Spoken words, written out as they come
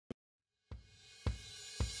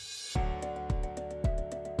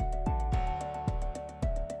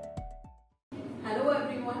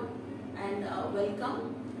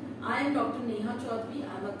welcome. I am Dr. Neha Choudhary.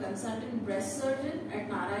 I am a consultant breast surgeon at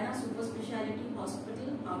Narayana Superspeciality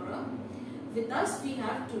Hospital, Howrah. With us we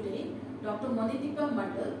have today Dr. Monidipa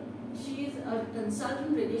Mondal. She is a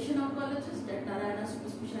consultant radiation oncologist at Narayana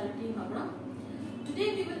Superspeciality, Howrah.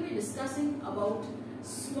 Today we will be discussing about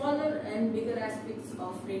smaller and bigger aspects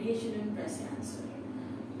of radiation in breast cancer.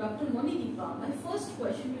 Dr. Monidipa, my first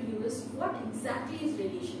question to you is, what exactly is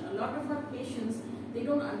radiation? A lot of our patients, they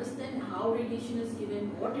don't understand how radiation is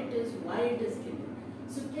given, what it is, why it is given.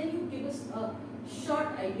 So can you give us a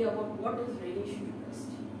short idea about what is radiation to breast?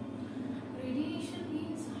 Radiation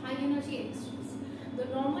means high energy X-rays. The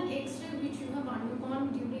normal X-ray which you have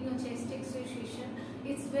undergone during a chest X-ray session,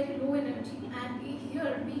 it's very low energy, and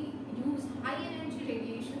here we use high energy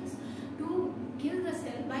radiations to kill the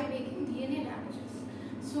cell by making DNA damages.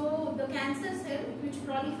 So the cancer cell, which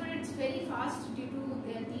proliferates very fast due to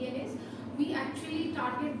their DNAs, we actually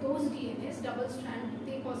target those DNAs,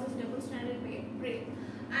 they causes double-stranded break,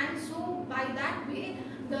 and so by that way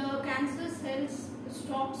the cancer cells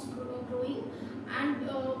stops growing, and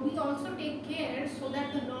we also take care so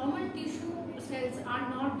that the normal tissue cells are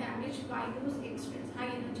not damaged by those X-rays, high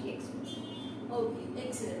energy X-rays. Okay,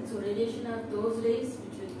 excellent. So radiation are those rays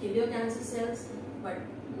which will kill your cancer cells but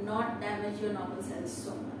not damage your normal cells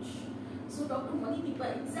so much. So Dr.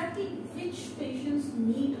 Monidipa, exactly which patients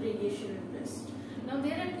need radiation in breast? Now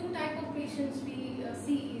there are two types of patients we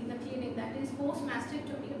see in the clinic, that is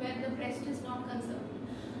post-mastectomy, where the breast is not concerned.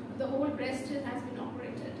 The whole breast has been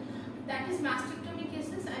operated. That is mastectomy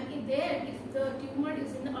cases, and if the tumor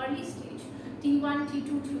is in the early stage, T1,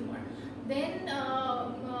 T2 tumor, then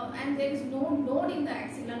and there is no node in the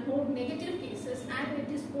axilla, node negative cases, and it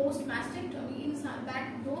is post-mastectomy, in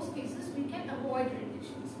those cases we can avoid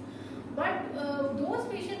radiations. But those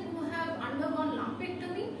patients who have undergone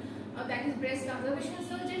lumpectomy, that is breast conservation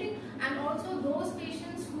surgery, and also those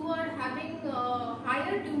patients who are having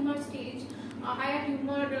higher tumor stage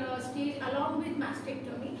along with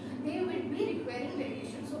mastectomy, they will be requiring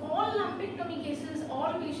radiation. So all lumpectomy cases,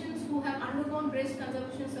 all patients who have undergone breast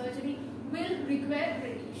conservation surgery will require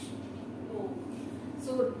radiation. Oh.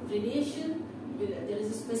 So radiation, there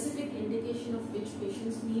is a specific indication of which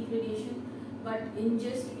patients need radiation, but in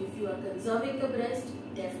just if you are conserving the breast,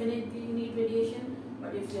 definitely you need radiation.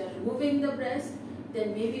 But if you are removing the breast,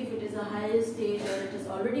 then maybe if it is a higher stage or it has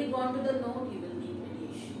already gone to the node, you will need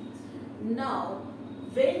radiation. Now,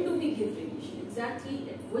 when do we give radiation? Exactly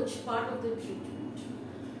at which part of the treatment?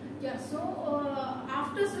 Yeah, so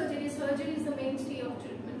after surgery is the mainstay of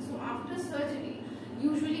treatment. So after surgery,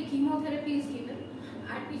 usually chemotherapy is given.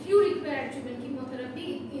 And if you require adjuvant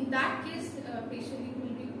chemotherapy, in that case, patient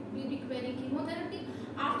will be requiring chemotherapy.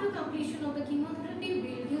 After completion of the chemotherapy, we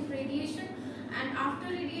will give radiation. And after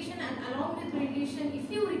radiation and along with radiation, if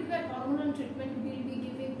you require hormonal treatment, we will be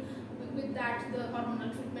giving with that the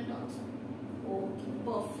hormonal treatment also. Okay,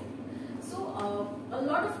 perfect. So a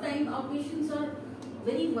lot of time our patients are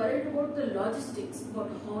very worried about the logistics,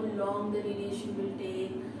 about how long the radiation will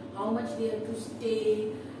take, how much they have to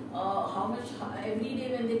stay, how much every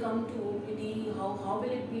day when they come to OPD, how will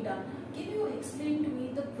it be done? Can you explain to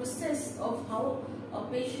me the process of how a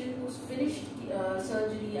patient who's finished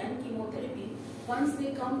surgery and chemotherapy, once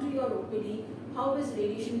they come to your OPD, how is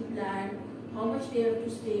radiation planned, how much they have to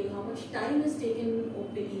stay, how much time is taken in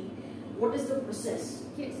OPD, what is the process?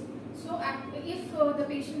 Yes, so if the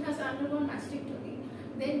patient has undergone mastectomy,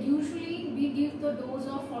 then usually we give the dose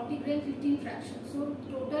of 40 gram 15 fraction. So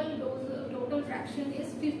total fraction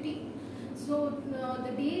is 50. So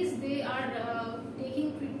the days they are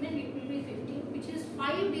taking treatment, it will be 15, which is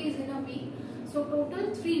 5 days in a week. So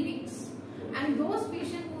total 3 weeks. And those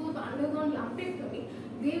patients who have undergone lumpectomy,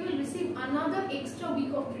 they will receive another extra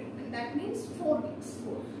week of treatment. That means 4 weeks.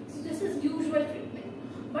 So this is usual treatment.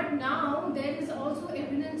 But now there is also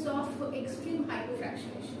evidence of extreme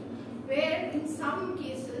hypofractionation, where in some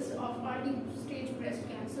cases of early stage breast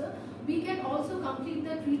cancer, we can also complete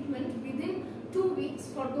the treatment within 2 weeks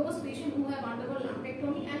for those patients who have undergone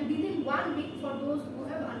lumpectomy, and within 1 week for those who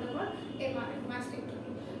have undergone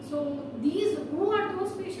mastectomy. So who are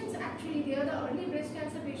those patients? Actually, they are the early breast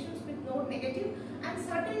cancer patients with node negative, and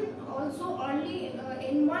certain also early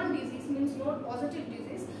N1 disease, means node positive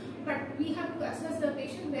disease. But we have to assess the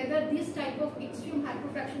patient whether this type of extreme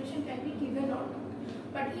hypofractionation can be given or not.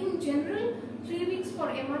 But in general, 3 weeks for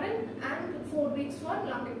MRN and 4 weeks for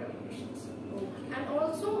lumpectomy patients. Okay. And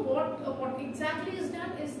also what exactly is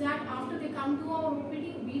done is that after they come to our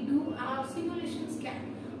OPD, we do our simulation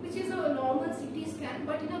scan, which is a normal CT scan,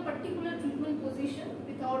 but in a particular treatment position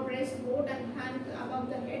with our breast board and hand above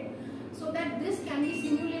the head, so that this can be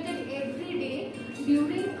simulated every day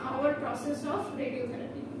during our process of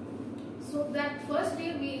radiotherapy. So that first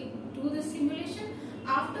day we do the simulation.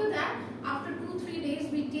 After that, after 2-3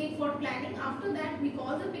 days we take for planning. After that we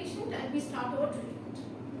call the patient and we start our treatment.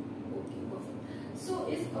 Okay, perfect. So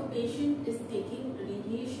if a patient is taking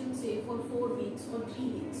radiation say for 4 weeks or 3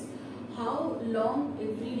 weeks, how long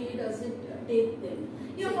every day does it take them?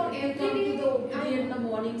 You know, so for if every they come day, to the OPD in the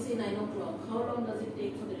morning, say 9 o'clock, how long does it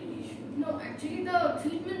take for the radiation? No, actually the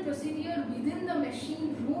treatment procedure within the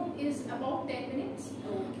machine room is about 10 minutes.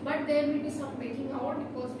 Okay. But there will be some waiting hour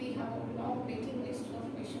because we have a long waiting list of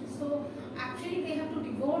patients. So actually they have to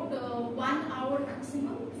devote 1 hour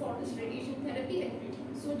maximum for this radiation therapy every day.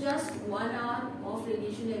 So just 1 hour of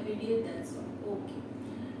radiation every day, that's all. Okay.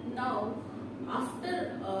 Now,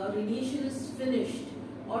 after radiation is finished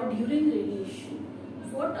or during radiation,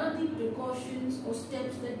 what are the precautions or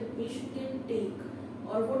steps that the patient can take,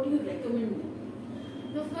 or what do you recommend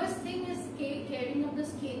them? The first thing is caring of the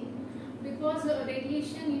skin, because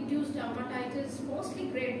radiation induced dermatitis, mostly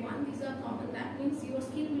grade 1, these are common. That means your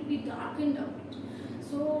skin will be darkened out.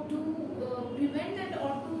 So to prevent that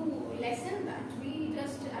or to lessen that, we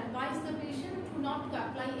just advise the patient to not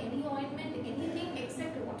apply any ointment, anything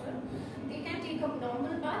except water. They can take a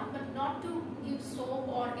normal bath, but not to give soap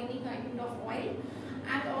or any kind of oil.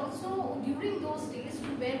 And also during those days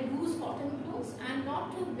to wear loose cotton clothes and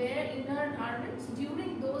not to wear inner garments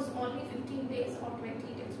during those only 15 days or 20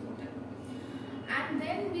 days, whatever. And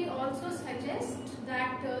then we also suggest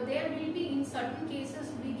that there will be, in certain cases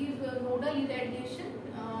we give nodal irradiation.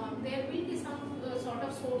 There will be some sort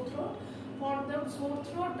of sore throat. For the sore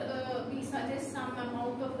throat we suggest some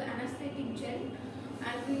amount of the anesthetic gel,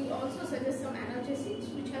 and we also suggest some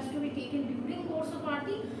analgesics which has to be taken during course of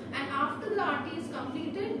RT, and after the RT is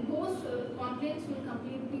completed, those complaints will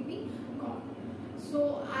completely be gone.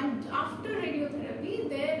 So, and after radiotherapy,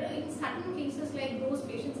 there in certain cases like those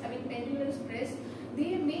patients having pendulous breast,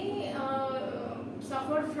 they may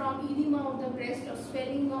suffer from edema of the breast or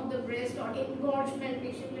swelling of the breast or engorgement.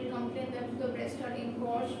 Patient will complain that the breasts are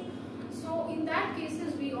engorged. So in that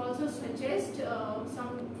cases we also suggest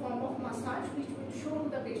some form of massage which will show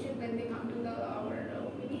the patient when they come to our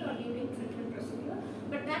OPD or during treatment procedure,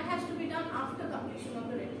 but that has to be done after completion of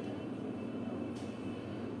the radiotherapy.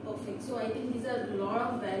 Perfect. So I think these are a lot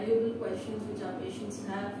of valuable questions which our patients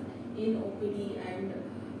have in OPD, and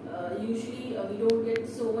usually we don't get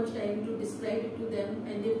so much time to describe it to them,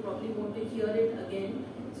 and they probably want to hear it again.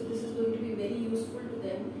 So this is going to be very useful to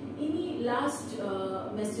them. Any last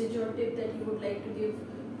message or tip that you would like to give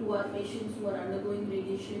to our patients who are undergoing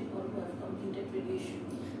radiation or who have completed radiation?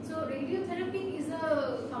 So radiotherapy is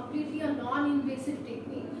a completely a non-invasive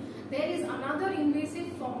technique. There is another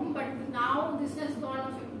invasive form, but now this has gone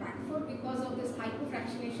off back foot because of this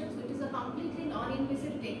hypofractionation. So it is a completely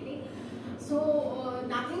non-invasive technique. So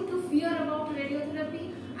nothing to fear about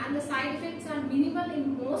radiotherapy, and the side effects are minimal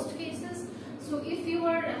in most cases. So if you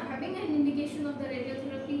are having an indication of the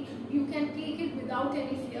radiotherapy, you can take it without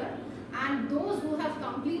any fear. And those who have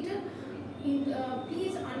completed,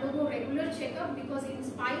 please undergo regular checkup, because in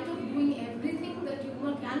spite of doing everything, the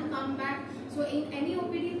tumor can come back. So in any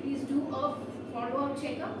OPD, please do a follow-up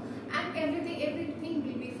checkup, and everything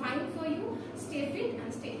will be fine for